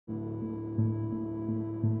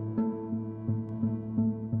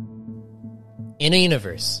In a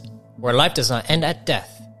universe where life does not end at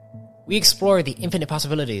death, we explore the infinite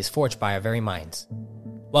possibilities forged by our very minds.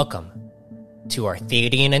 Welcome to our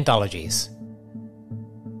Ludaenian anthologies.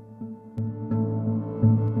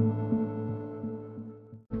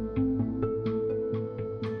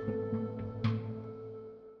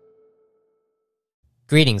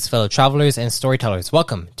 Greetings, fellow travelers and storytellers.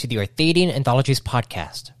 Welcome to the Ludaenian Anthologies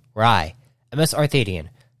podcast, where I, MS Ludaenian,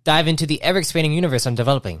 dive into the ever-expanding universe I'm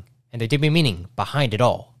developing and the deeper meaning behind it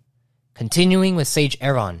all. Continuing with Sage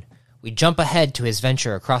Aaron, we jump ahead to his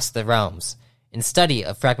venture across the realms in study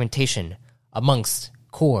of fragmentation amongst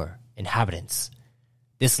core inhabitants.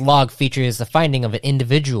 This log features the finding of an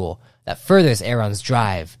individual that furthers Aaron's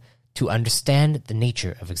drive to understand the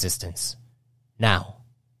nature of existence. Now,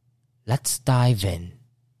 let's dive in.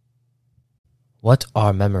 What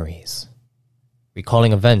are memories?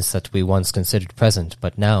 Recalling events that we once considered present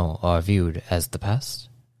but now are viewed as the past?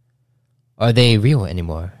 Are they real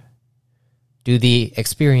anymore? Do the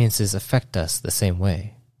experiences affect us the same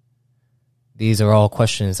way? These are all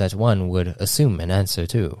questions that one would assume an answer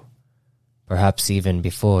to. Perhaps even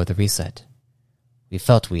before the reset, we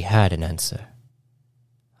felt we had an answer.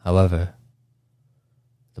 However,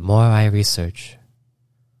 the more I research,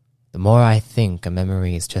 the more I think a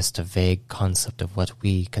memory is just a vague concept of what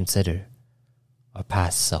we consider our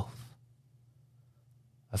past self.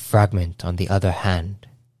 A fragment, on the other hand,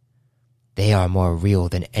 they are more real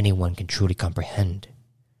than anyone can truly comprehend,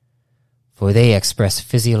 for they express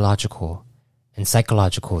physiological and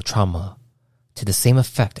psychological trauma to the same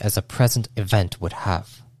effect as a present event would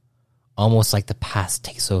have, almost like the past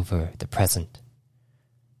takes over the present.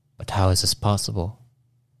 But how is this possible?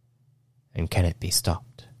 And can it be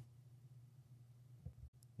stopped?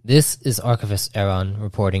 This is Archivist Aaron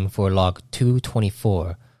reporting for Log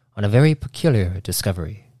 224 on a very peculiar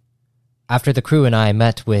discovery. After the crew and I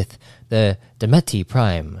met with the Demeti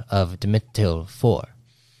Prime of Demetil 4,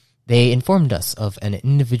 they informed us of an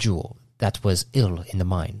individual that was ill in the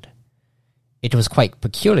mind. It was quite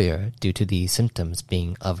peculiar due to the symptoms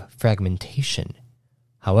being of fragmentation.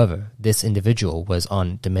 However, this individual was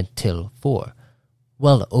on Demetil 4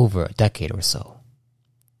 well over a decade or so.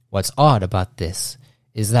 What's odd about this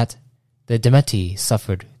is that the Demeti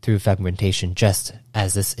suffered through fragmentation just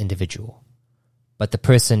as this individual, but the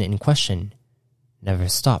person in question never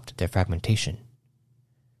stopped their fragmentation.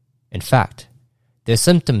 In fact, their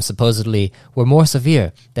symptoms supposedly were more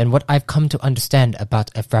severe than what I've come to understand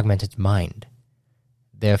about a fragmented mind.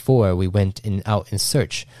 Therefore, we went out in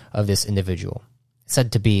search of this individual,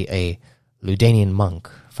 said to be a Ludaenian monk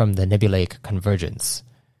from the Nebulaic Convergence.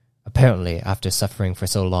 Apparently, after suffering for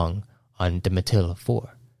so long on Demetil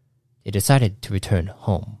 4, they decided to return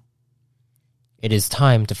home. It is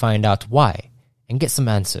time to find out why and get some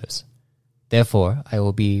answers. Therefore, I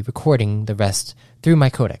will be recording the rest through my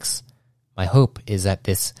codex. My hope is that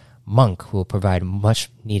this monk will provide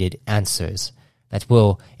much-needed answers that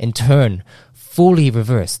will, in turn, fully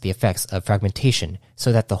reverse the effects of fragmentation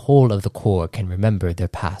so that the whole of the core can remember their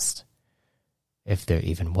past, if there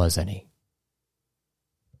even was any.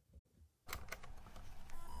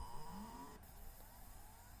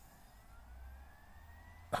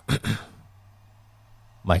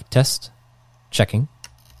 Mic test. Checking.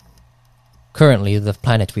 Currently, the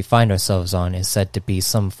planet we find ourselves on is said to be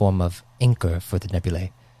some form of anchor for the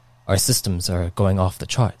nebulae. Our systems are going off the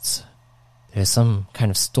charts. There's some kind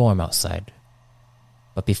of storm outside.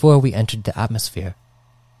 But before we entered the atmosphere,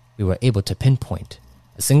 we were able to pinpoint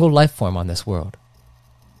a single life form on this world.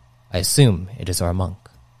 I assume it is our monk.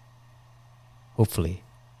 Hopefully,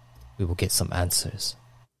 we will get some answers.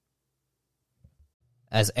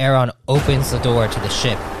 As Aaron opens the door to the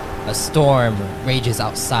ship, a storm rages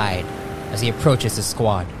outside as he approaches the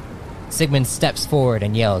squad. Sigmund steps forward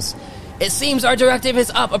and yells, "It seems our directive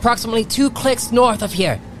is up approximately 2 clicks north of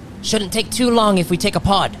here. Shouldn't take too long if we take a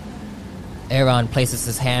pod." Aaron places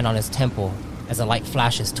his hand on his temple as a light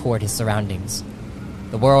flashes toward his surroundings.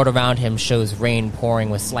 The world around him shows rain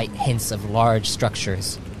pouring with slight hints of large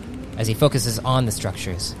structures. As he focuses on the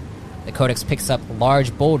structures, the codex picks up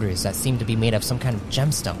large boulders that seem to be made of some kind of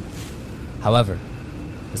gemstone. However,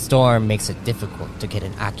 the storm makes it difficult to get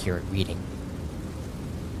an accurate reading.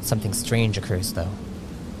 Something strange occurs, though,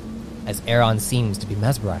 as Aaron seems to be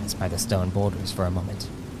mesmerized by the stone boulders for a moment.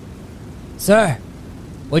 "Sir,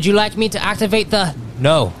 would you like me to activate the—"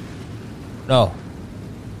 No.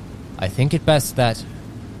 I think it best that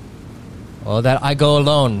I go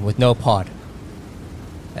alone with no pod."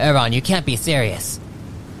 "Aaron, you can't be serious.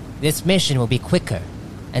 This mission will be quicker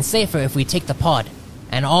and safer if we take the pod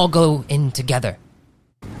and all go in together."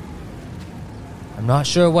 "I'm not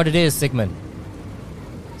sure what it is, Sigmund.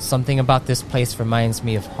 Something about this place reminds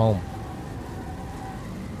me of home.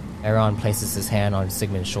 Aaron places his hand on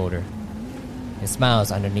Sigmund's shoulder and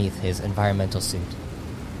smiles underneath his environmental suit.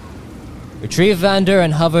 Retrieve Vander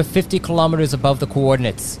and hover 50 kilometers above the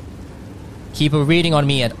coordinates. Keep a reading on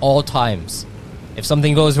me at all times. If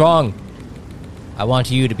something goes wrong, I want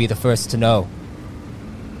you to be the first to know.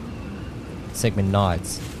 Sigmund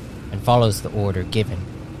nods and follows the order given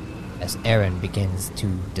as Aaron begins to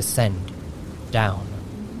descend down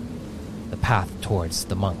the path towards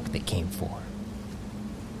the monk they came for.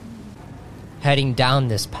 Heading down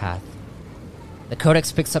this path, the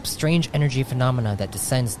Codex picks up strange energy phenomena that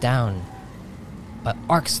descends down but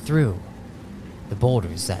arcs through the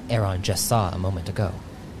boulders that Aaron just saw a moment ago.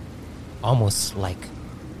 Almost like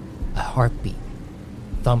a heartbeat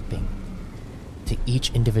thumping to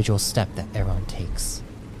each individual step that Aaron takes.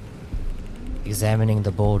 Examining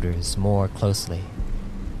the boulders more closely,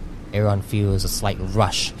 Aaron feels a slight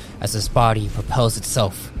rush as his body propels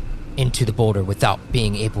itself into the boulder without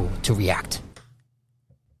being able to react.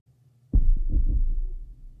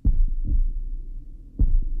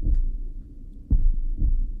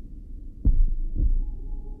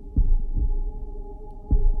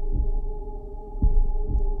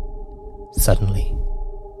 Suddenly,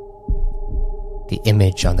 the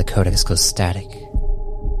image on the codex goes static,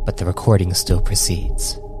 but the recording still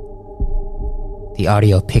proceeds. The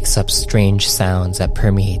audio picks up strange sounds that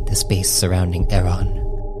permeate the space surrounding Aaron.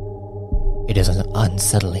 It is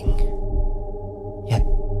unsettling, yet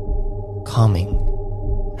calming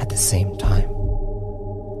at the same time.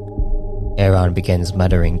 Aaron begins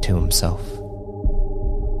muttering to himself.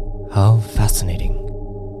 How fascinating.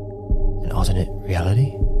 An alternate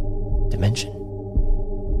reality? Dimension?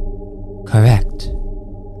 Correct.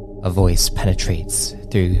 A voice penetrates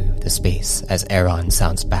through the space as Aaron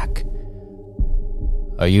sounds back.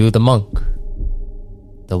 Are you the monk?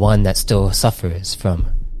 The one that still suffers from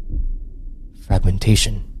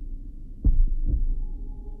fragmentation?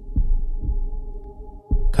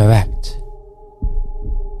 Correct.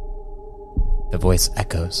 The voice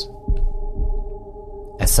echoes,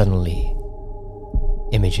 as suddenly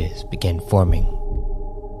images begin forming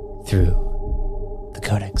through the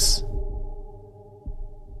codex.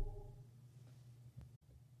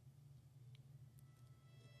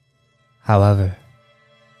 However,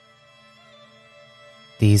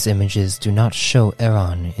 these images do not show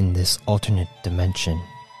Aaron in this alternate dimension.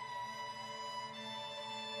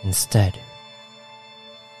 Instead,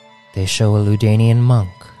 they show a Ludaenian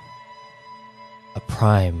monk, a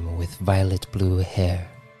prime with violet blue hair,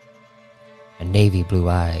 and navy blue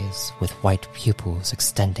eyes with white pupils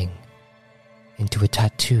extending into a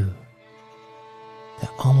tattoo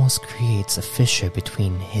that almost creates a fissure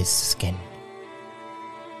between his skin,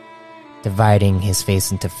 dividing his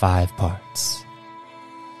face into 5 parts.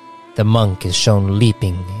 The monk is shown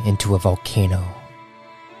leaping into a volcano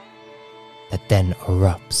that then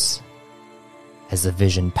erupts as the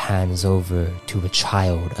vision pans over to a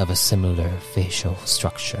child of a similar facial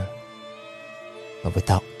structure, but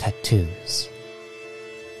without tattoos,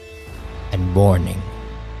 and mourning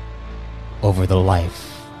over the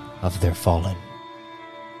life of their fallen.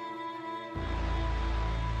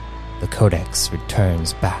 The codex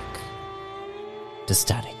returns back to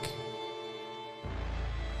static.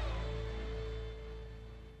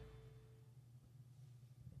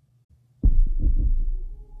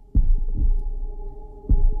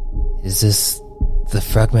 Is this the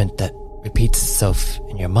fragment that repeats itself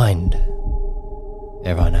in your mind?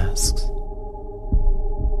 Aaron asks.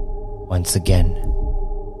 Once again.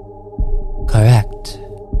 Correct.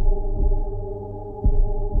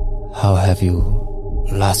 How have you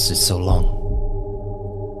lasted so long?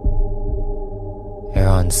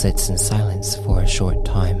 Aaron sits in silence for a short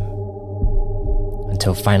time,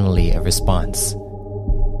 until finally a response.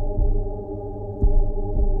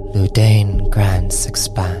 Ludaen grants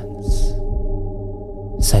expands.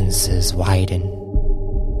 Senses widen.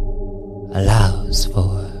 Allows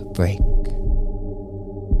for a break.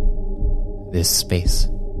 This space,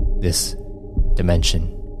 this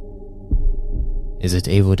dimension, is it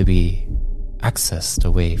able to be accessed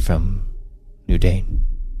away from Ludaen?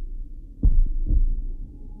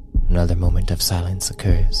 Another moment of silence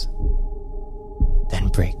occurs, then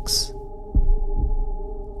breaks.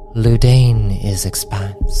 Ludaen is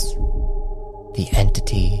expanse. The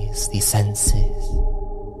entities, the senses.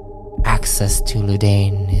 Access to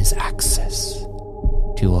Ludaen is access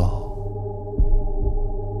to all.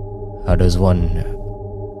 How does one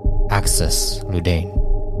access Ludaen?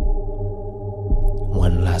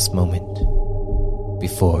 One last moment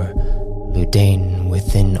before Ludaen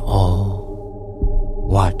within all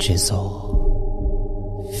watches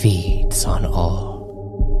all, feeds on all.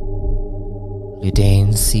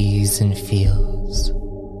 Ludain sees and feels,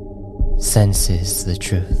 senses the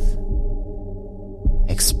truth.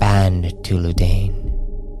 Expand to Ludain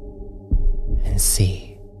and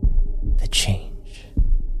see the change.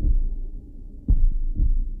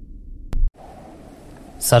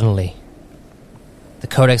 Suddenly, the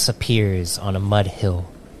codex appears on a mud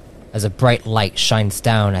hill as a bright light shines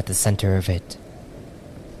down at the center of it,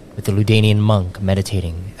 with the Ludaenian monk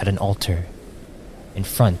meditating at an altar in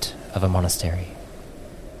front of a monastery.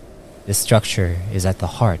 This structure is at the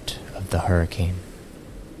heart of the hurricane.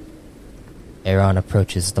 Aaron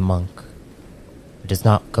approaches the monk, but does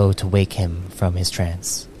not go to wake him from his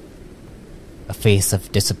trance. A face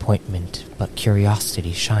of disappointment but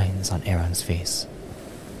curiosity shines on Aaron's face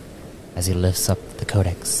as he lifts up the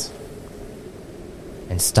codex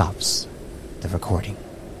and stops the recording.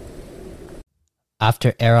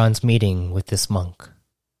 After Aaron's meeting with this monk,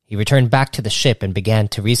 he returned back to the ship and began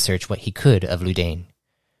to research what he could of Ludain.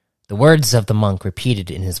 The words of the monk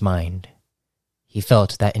repeated in his mind. He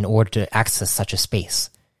felt that in order to access such a space,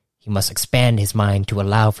 he must expand his mind to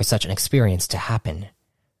allow for such an experience to happen.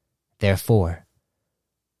 Therefore,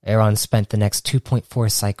 Aaron spent the next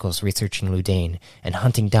 2.4 cycles researching Ludain and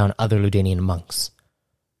hunting down other Ludaenian monks.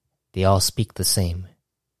 They all speak the same,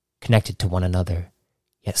 connected to one another,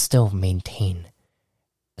 yet still maintain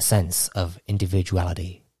a sense of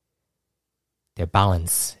individuality. Their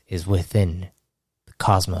balance is within the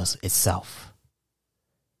cosmos itself.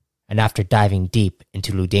 And after diving deep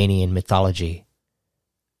into Ludaenian mythology,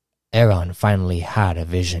 Aaron finally had a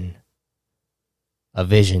vision. A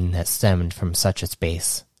vision that stemmed from such a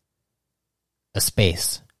space. A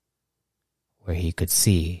space where he could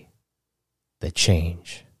see the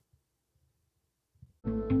change.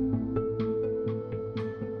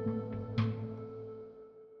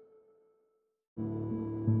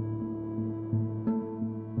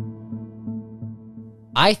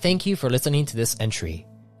 I thank you for listening to this entry.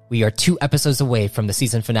 We are 2 episodes away from the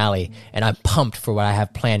season finale, and I'm pumped for what I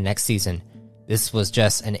have planned next season. This was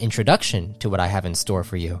just an introduction to what I have in store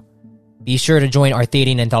for you. Be sure to join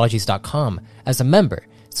ArthadianAnthologies.com as a member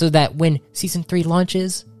so that when Season 3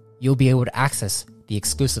 launches, you'll be able to access the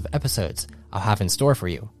exclusive episodes I'll have in store for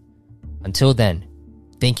you. Until then,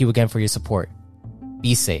 thank you again for your support.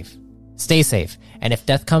 Be safe, stay safe, and if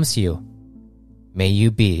death comes to you, may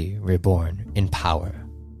you be reborn in power.